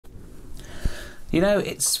You know,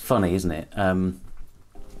 it's funny, isn't it? A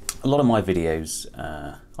lot of my videos,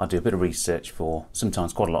 I do a bit of research for,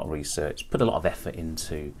 sometimes quite a lot of research, put a lot of effort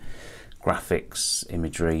into graphics,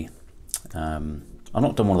 imagery. I've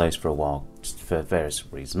not done one of those for a while, just for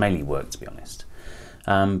various reasons, mainly work, to be honest.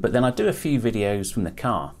 But then I do a few videos from the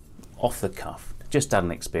car, off the cuff, just had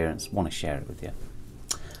an experience, want to share it with you.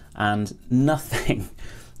 And nothing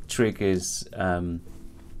triggers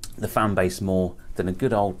the fan base more than a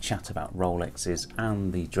good old chat about Rolexes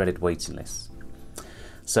and the dreaded waiting lists.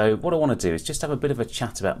 So what I want to do is just have a bit of a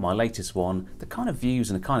chat about my latest one, the kind of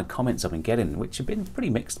views and the kind of comments I've been getting, which have been pretty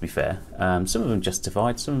mixed, to be fair. Some of them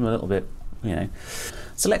justified, some of them a little bit, you know.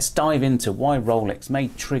 So let's dive into why Rolex may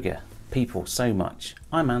trigger people so much.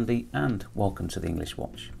 I'm Andy and welcome to the English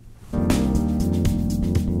Watch.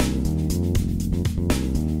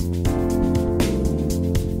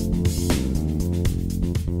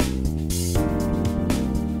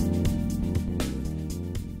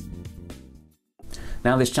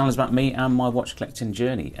 Now this channel is about me and my watch collecting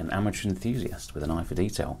journey, an amateur enthusiast with an eye for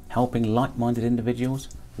detail, helping like-minded individuals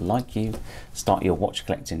like you start your watch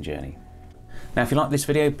collecting journey. Now if you like this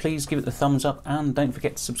video, please give it the thumbs up and don't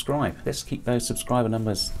forget to subscribe. Let's keep those subscriber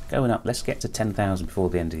numbers going up. Let's get to 10,000 before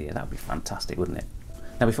the end of the year. That would be fantastic, wouldn't it?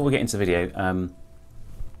 Now before we get into the video,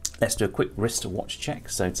 let's do a quick wrist watch check.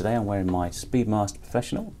 So today I'm wearing my Speedmaster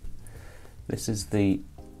Professional. This is the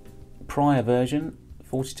prior version,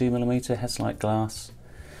 42mm headlight glass,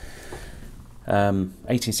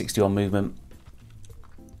 1861 movement.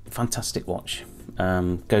 Fantastic watch,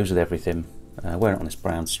 goes with everything. Wearing it on this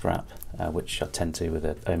brown strap, which I tend to with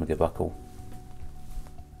an Omega buckle.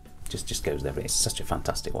 Just goes with everything. It's such a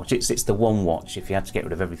fantastic watch. It's the one watch, if you had to get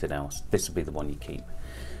rid of everything else, this would be the one you keep.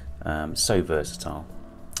 So versatile.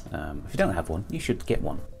 If you don't have one, you should get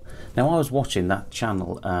one. Now I was watching that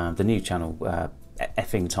channel, the new channel,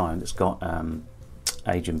 Effing Time, that's got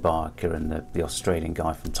Adrian Barker and the Australian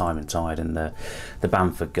guy from Time and Tide and the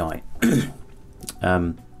Bamford guy.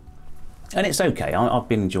 And it's okay, I've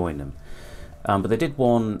been enjoying them. But they did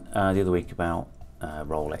one the other week about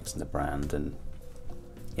Rolex and the brand, and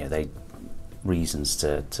yeah, they reasons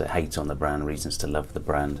to hate on the brand, reasons to love the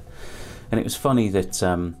brand. And it was funny that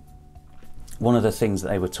one of the things that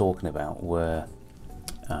they were talking about were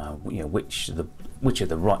you know, which are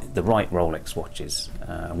the right Rolex watches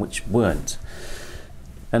and which weren't.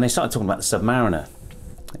 And they started talking about the Submariner,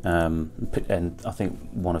 and I think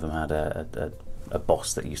one of them had a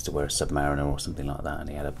boss that used to wear a Submariner or something like that, and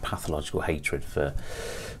he had a pathological hatred for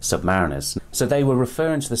Submariners. So they were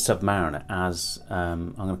referring to the Submariner as,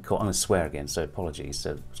 I'm going to swear again, so apologies,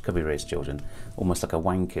 so it could be raised children, almost like a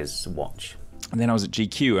wanker's watch. And then I was at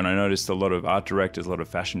GQ and I noticed a lot of art directors, a lot of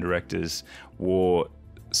fashion directors wore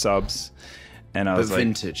subs. And I was like,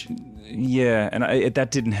 vintage. Yeah, and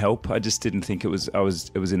that didn't help. I just didn't think it was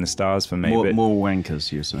in the stars for me. More wankers,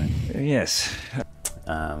 you're saying? Yes.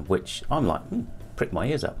 Which I'm like, prick my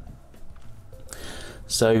ears up.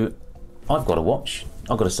 So I've got a watch.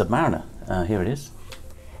 I've got a Submariner. Here it is.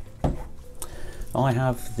 I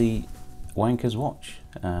have the wanker's watch.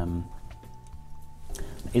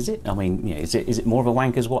 Is it? I mean, yeah, is it more of a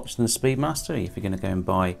wanker's watch than the Speedmaster? If you're going to go and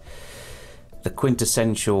buy the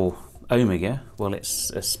quintessential Omega, well, it's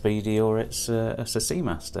a Speedy or it's a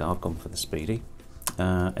Seamaster. I've gone for the Speedy.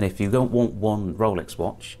 And if you don't want one Rolex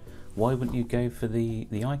watch, why wouldn't you go for the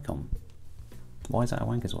Icon? Why is that a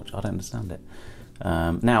wanker's watch? I don't understand it.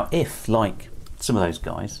 Now, if, like some of those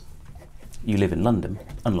guys, you live in London,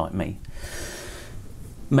 unlike me,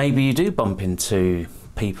 maybe you do bump into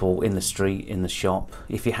people in the street, in the shop.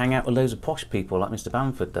 If you hang out with loads of posh people like Mr.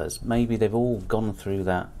 Bamford does, maybe they've all gone through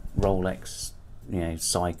that Rolex, you know,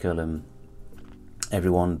 cycle, and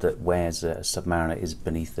everyone that wears a Submariner is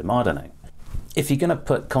beneath them. I don't know. If you're going to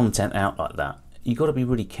put content out like that, you've got to be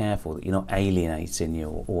really careful that you're not alienating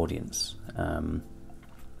your audience.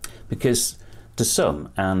 Because to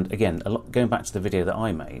some, and again, going back to the video that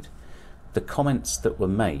I made, the comments that were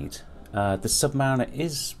made, the Submariner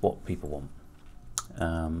is what people want.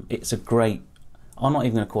 It's a great, I'm not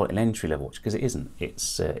even going to call it an entry-level watch, because it isn't.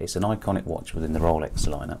 It's an iconic watch within the Rolex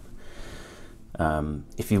lineup.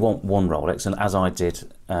 If you want one Rolex, and as I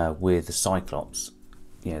did with the Cyclops,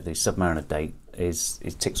 you know, the Submariner date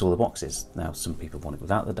it ticks all the boxes. Now some people want it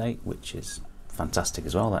without the date, which is fantastic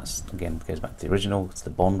as well. That's, again, goes back to the original. It's the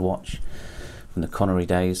Bond watch from the Connery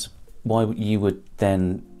days. Why you would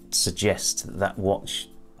then suggest that watch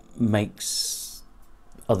makes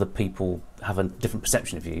other people have a different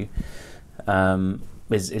perception of you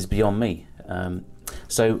is beyond me.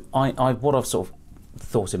 So what I've sort of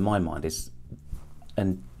thought in my mind is,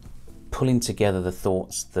 and pulling together the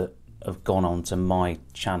thoughts that have gone on to my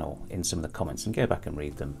channel in some of the comments, and go back and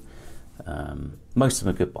read them. Most of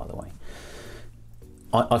them are good, by the way.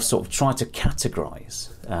 I've sort of tried to categorise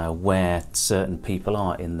where certain people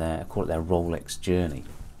are in their, I call it their Rolex journey.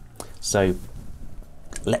 So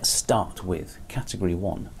let's start with category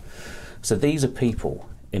 1. So these are people,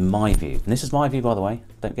 in my view, and this is my view, by the way,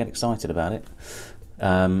 don't get excited about it.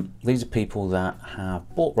 These are people that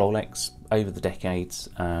have bought Rolex over the decades.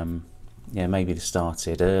 Maybe they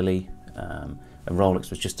started early, and Rolex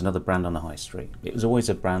was just another brand on the high street. It was always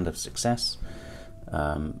a brand of success.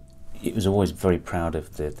 It was always very proud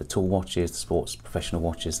of the tool watches, the sports professional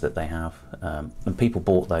watches that they have, and people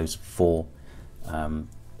bought those for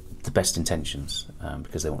the best intentions,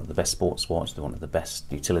 because they wanted the best sports watch, they wanted the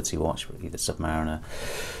best utility watch, either Submariner,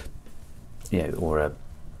 or a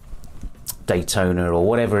Daytona or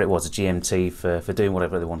whatever it was, a GMT for doing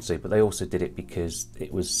whatever they wanted to do. But they also did it because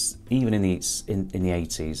it was, even in the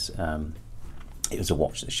 80s, it was a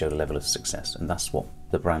watch that showed a level of success, and that's what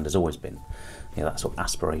the brand has always been. That sort of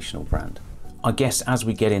aspirational brand. I guess as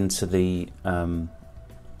we get into the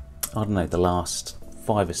the last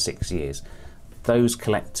 5 or 6 years, those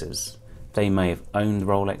collectors, they may have owned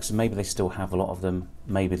Rolex, and maybe they still have a lot of them.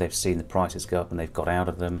 Maybe they've seen the prices go up and they've got out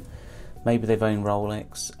of them. Maybe they've owned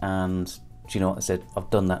Rolex, and do you know what, they said, I've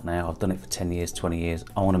done that now, I've done it for 10 years, 20 years,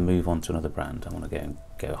 I want to move on to another brand. I want to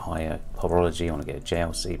go higher horology, I want to go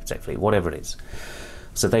JLC, Patek Philippe, whatever it is.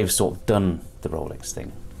 So they've sort of done the Rolex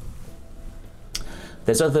thing.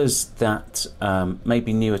 There's others that may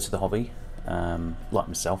be newer to the hobby, like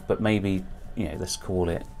myself, but maybe, let's call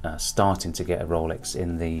it starting to get a Rolex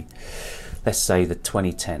in the, let's say, the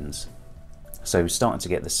 2010s. So starting to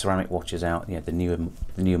get the ceramic watches out, the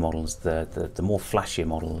newer models, the more flashier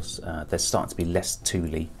models. They're starting to be less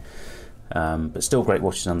tooly, but still great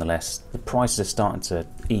watches nonetheless. The prices are starting to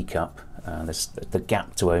eke up. There's the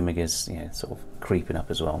gap to Omega's, sort of creeping up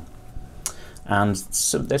as well. And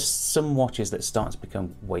there's some watches that start to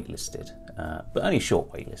become waitlisted, but only a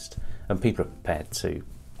short waitlist, and people are prepared to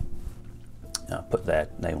put their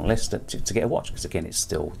name on a list to get a watch, because again, it's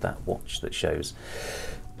still that watch that shows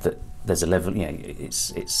that there's a level.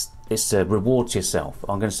 It's a reward to yourself.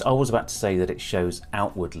 I was about to say that it shows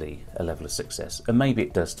outwardly a level of success, and maybe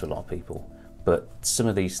it does to a lot of people. But some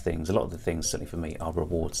of these things, a lot of the things, certainly for me, are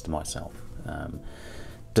rewards to myself.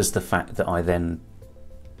 Does the fact that I then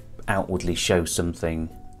outwardly show something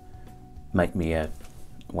make me a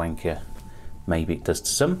wanker? Maybe it does to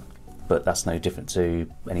some, but that's no different to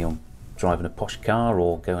anyone driving a posh car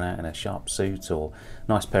or going out in a sharp suit or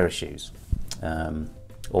nice pair of shoes.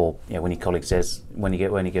 Or when your colleague says, when you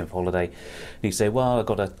go on holiday, you say, well, I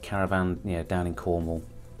got a caravan down in Cornwall,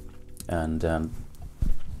 and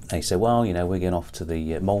they say, well, we're going off to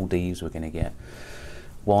the Maldives, we're going to get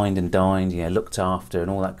wined and dined, looked after and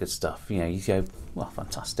all that good stuff. You go, well,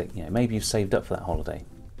 fantastic. Maybe you've saved up for that holiday,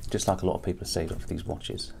 just like a lot of people have saved up for these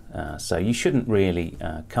watches. So you shouldn't really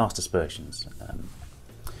cast aspersions.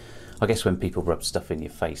 I guess when people rub stuff in your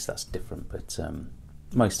face, that's different, but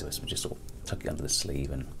most of us would just sort of tuck it under the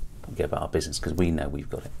sleeve and get about our business, because we know we've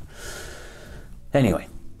got it. Anyway,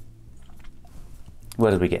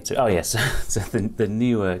 where did we get to? Oh yes, so the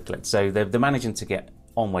newer, so they're managing to get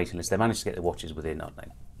on waiting lists. They managed to get the watches within, I don't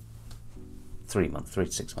know, 3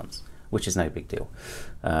 to 6 months, which is no big deal.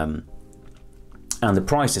 And the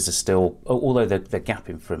prices are still, although they're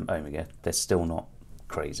gapping from Omega, they're still not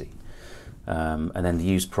crazy. And then the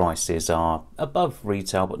used prices are above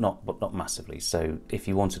retail, but not massively. So if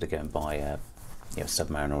you wanted to go and buy a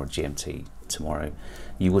Submariner or a GMT tomorrow,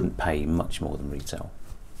 you wouldn't pay much more than retail.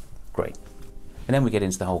 Great. And then we get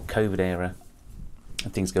into the whole COVID era,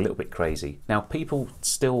 and things go a little bit crazy. Now people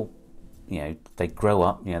still, they grow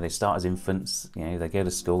up, they start as infants, they go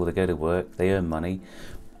to school, they go to work, they earn money,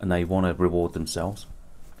 and they want to reward themselves.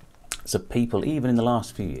 So people, even in the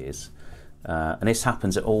last few years, and this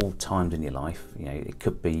happens at all times in your life, it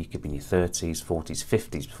could be in your 30s, 40s,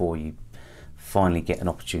 50s before you finally get an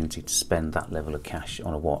opportunity to spend that level of cash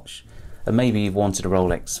on a watch. And maybe you've wanted a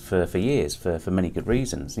Rolex for years, for many good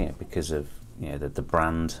reasons, because of the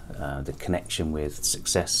brand, the connection with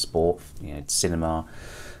success, sport, cinema,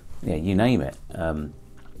 you name it.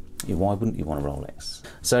 Why wouldn't you want a Rolex?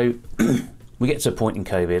 So we get to a point in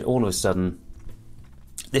COVID, all of a sudden,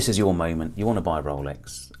 this is your moment, you want to buy a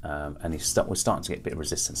Rolex, and we're starting to get a bit of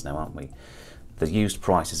resistance now, aren't we? The used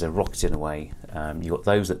prices are rocketing away. You've got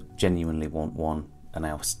those that genuinely want one are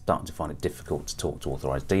now starting to find it difficult to talk to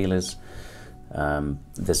authorised dealers.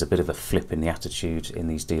 There's a bit of a flip in the attitude in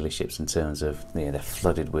these dealerships in terms of they're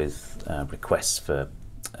flooded with requests for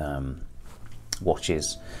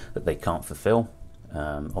watches that they can't fulfill.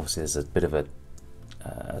 Obviously there's a bit of a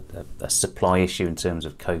a supply issue in terms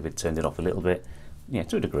of COVID turned it off a little bit. Yeah,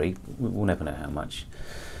 to a degree. We'll never know how much.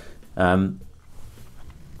 And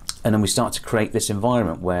then we start to create this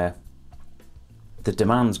environment where the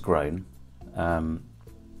demand's grown, and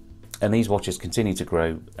these watches continue to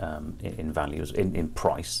grow in values, in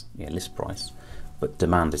price, list price, but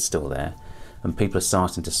demand is still there, and people are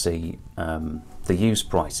starting to see the used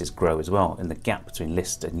prices grow as well, and the gap between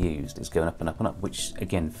list and used is going up and up and up, which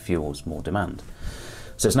again fuels more demand.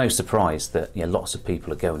 So it's no surprise that lots of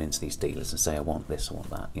people are going into these dealers and say, I want this, I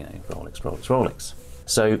want that, Rolex, Rolex, Rolex.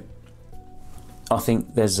 So I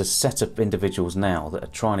think there's a set of individuals now that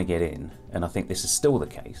are trying to get in, and I think this is still the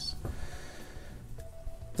case,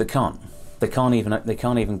 that can't. They can't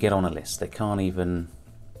even get on a list. They can't even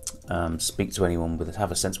speak to anyone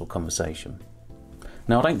have a sensible conversation.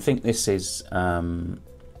 Now, I don't think this is, and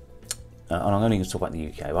I'm only going to talk about the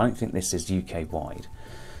UK, but I don't think this is UK wide.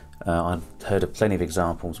 I've heard of plenty of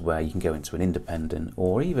examples where you can go into an independent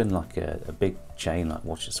or even like a big chain like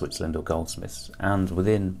Watches Switzerland or Goldsmiths, and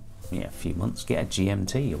within a few months get a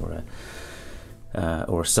GMT or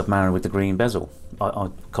a Submariner with the green bezel.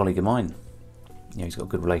 A colleague of mine, he's got a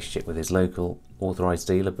good relationship with his local authorised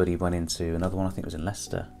dealer, but he went into another one, I think it was in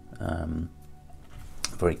Leicester,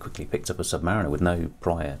 very quickly picked up a Submariner with no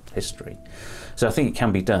prior history. So I think it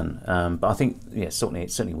can be done, but I think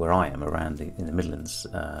certainly where I am around in the Midlands,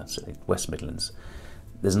 certainly West Midlands,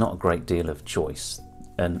 there's not a great deal of choice,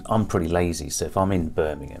 and I'm pretty lazy, so if I'm in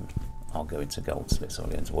Birmingham I'll go into Goldsmiths, I'll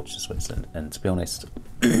go into Watches Switzerland, and to be honest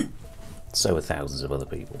so are thousands of other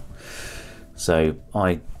people. So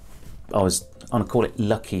I was, I'm going to call it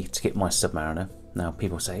lucky to get my Submariner. Now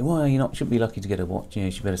people say, well, shouldn't be lucky to get a watch,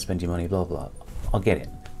 you should better spend your money, blah blah. I get it,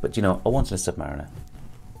 but I wanted a Submariner.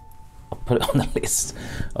 I put it on the list.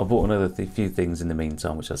 I bought another few things in the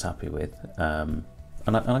meantime, which I was happy with, and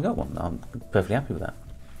I got one. I'm perfectly happy with that.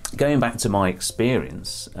 Going back to my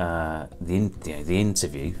experience, the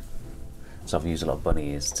interview. So I've used a lot of bunny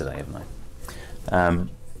ears today, haven't I?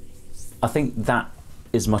 I think that,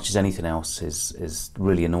 as much as anything else, has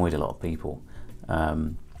really annoyed a lot of people,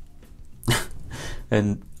 and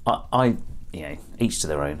I each to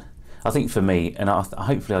their own. I think for me, and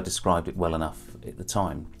hopefully I described it well enough at the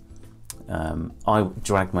time, I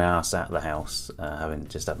dragged my ass out of the house, having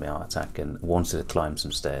just had my heart attack, and wanted to climb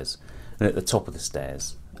some stairs, and at the top of the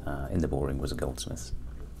stairs in the boring was a Goldsmiths.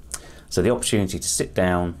 So the opportunity to sit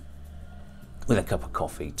down with a cup of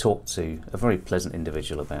coffee, talk to a very pleasant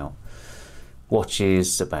individual about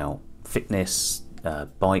watches, about fitness,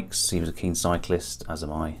 bikes. He was a keen cyclist, as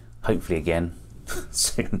am I, hopefully again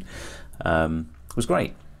soon. Was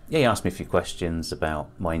great. Yeah, he asked me a few questions about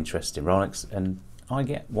my interest in Rolex, and I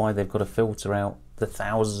get why they've got to filter out the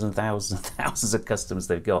thousands and thousands and thousands of customers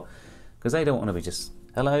they've got, because they don't want to be just,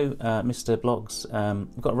 hello, Mr. Blogs,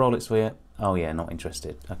 we've got a Rolex for you. Oh yeah, not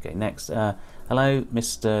interested. Okay, next. Hello,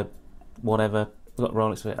 Mr. Whatever, we've got a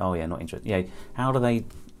Rolex for you. Oh yeah, not interested. Yeah, how do they?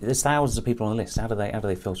 There's thousands of people on the list. How do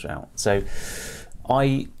they filter it out? So,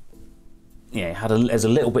 I there's a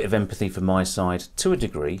little bit of empathy from my side to a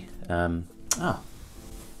degree.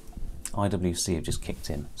 IWC have just kicked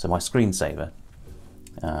in. So my screensaver,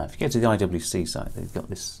 if you go to the IWC site, they've got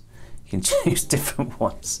this, you can choose different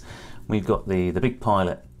ones. We've got the Big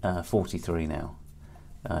Pilot 43 now,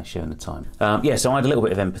 showing the time. So I had a little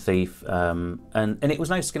bit of empathy, and it was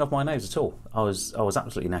no skin off my nose at all. I was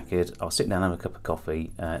absolutely knackered. I was sitting down having a cup of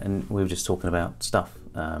coffee, and we were just talking about stuff.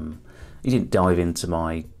 He didn't dive into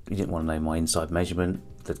he didn't want to know my inside measurement,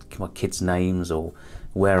 my kids' names, or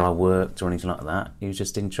where I worked or anything like that. He was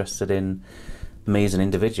just interested in me as an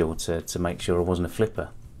individual to make sure I wasn't a flipper.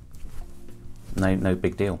 No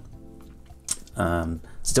big deal.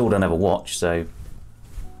 Still don't have a watch, so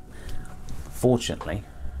fortunately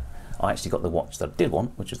I actually got the watch that I did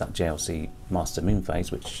want, which was that JLC Master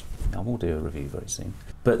Moonphase, which I will do a review very soon.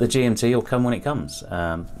 But the GMT will come when it comes.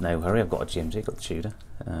 No hurry, I've got a GMT, got the Tudor,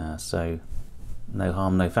 so no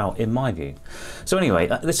harm, no foul, in my view. So anyway,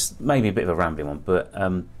 this may be a bit of a rambling one, but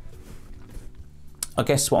I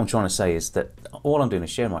guess what I'm trying to say is that all I'm doing is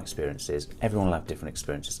sharing my experiences. Everyone will have different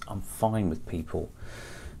experiences. I'm fine with people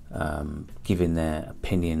giving their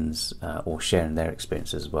opinions or sharing their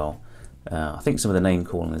experiences as well. I think some of the name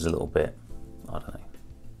calling is a little bit, I don't know,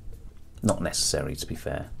 not necessary, to be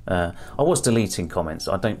fair. I was deleting comments.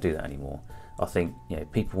 I don't do that anymore. I think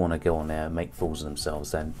people want to go on there and make fools of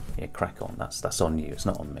themselves, then crack on. That's on you. It's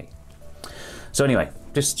not on me. So anyway,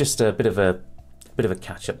 just a bit of a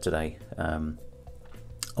catch up today.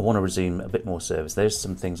 I want to resume a bit more service. There's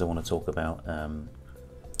some things I want to talk about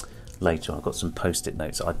later on. I've got some post-it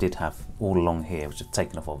notes I did have all along here, which I've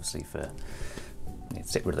taken off obviously for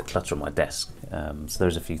get rid of the clutter on my desk. So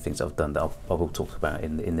there's a few things I've done that I will talk about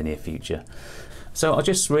in the near future. So I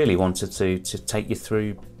just really wanted to take you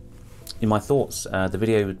through in my thoughts. The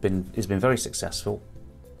video has been very successful.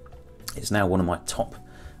 It's now one of my top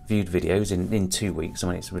viewed videos in 2 weeks. I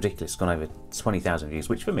mean, it's ridiculous. It's gone over 20,000 views,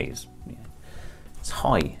 which for me is, it's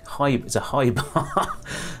high. It's a high bar.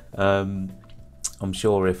 I'm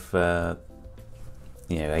sure if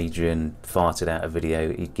Adrian farted out a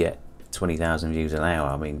video, he'd get 20,000 views an hour.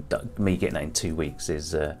 I mean, me getting that in 2 weeks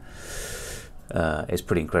is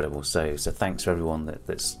pretty incredible. So thanks for everyone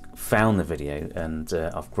that's found the video, and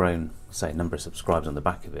I've grown, say, a number of subscribers on the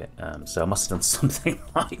back of it. So I must have done something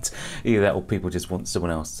right. Either that, or people just want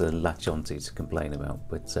someone else to latch onto to complain about.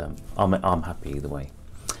 But I'm happy either way.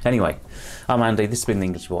 Anyway, I'm Andy. This has been the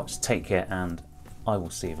English Watch. Take care, and I will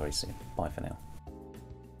see you very soon. Bye for now.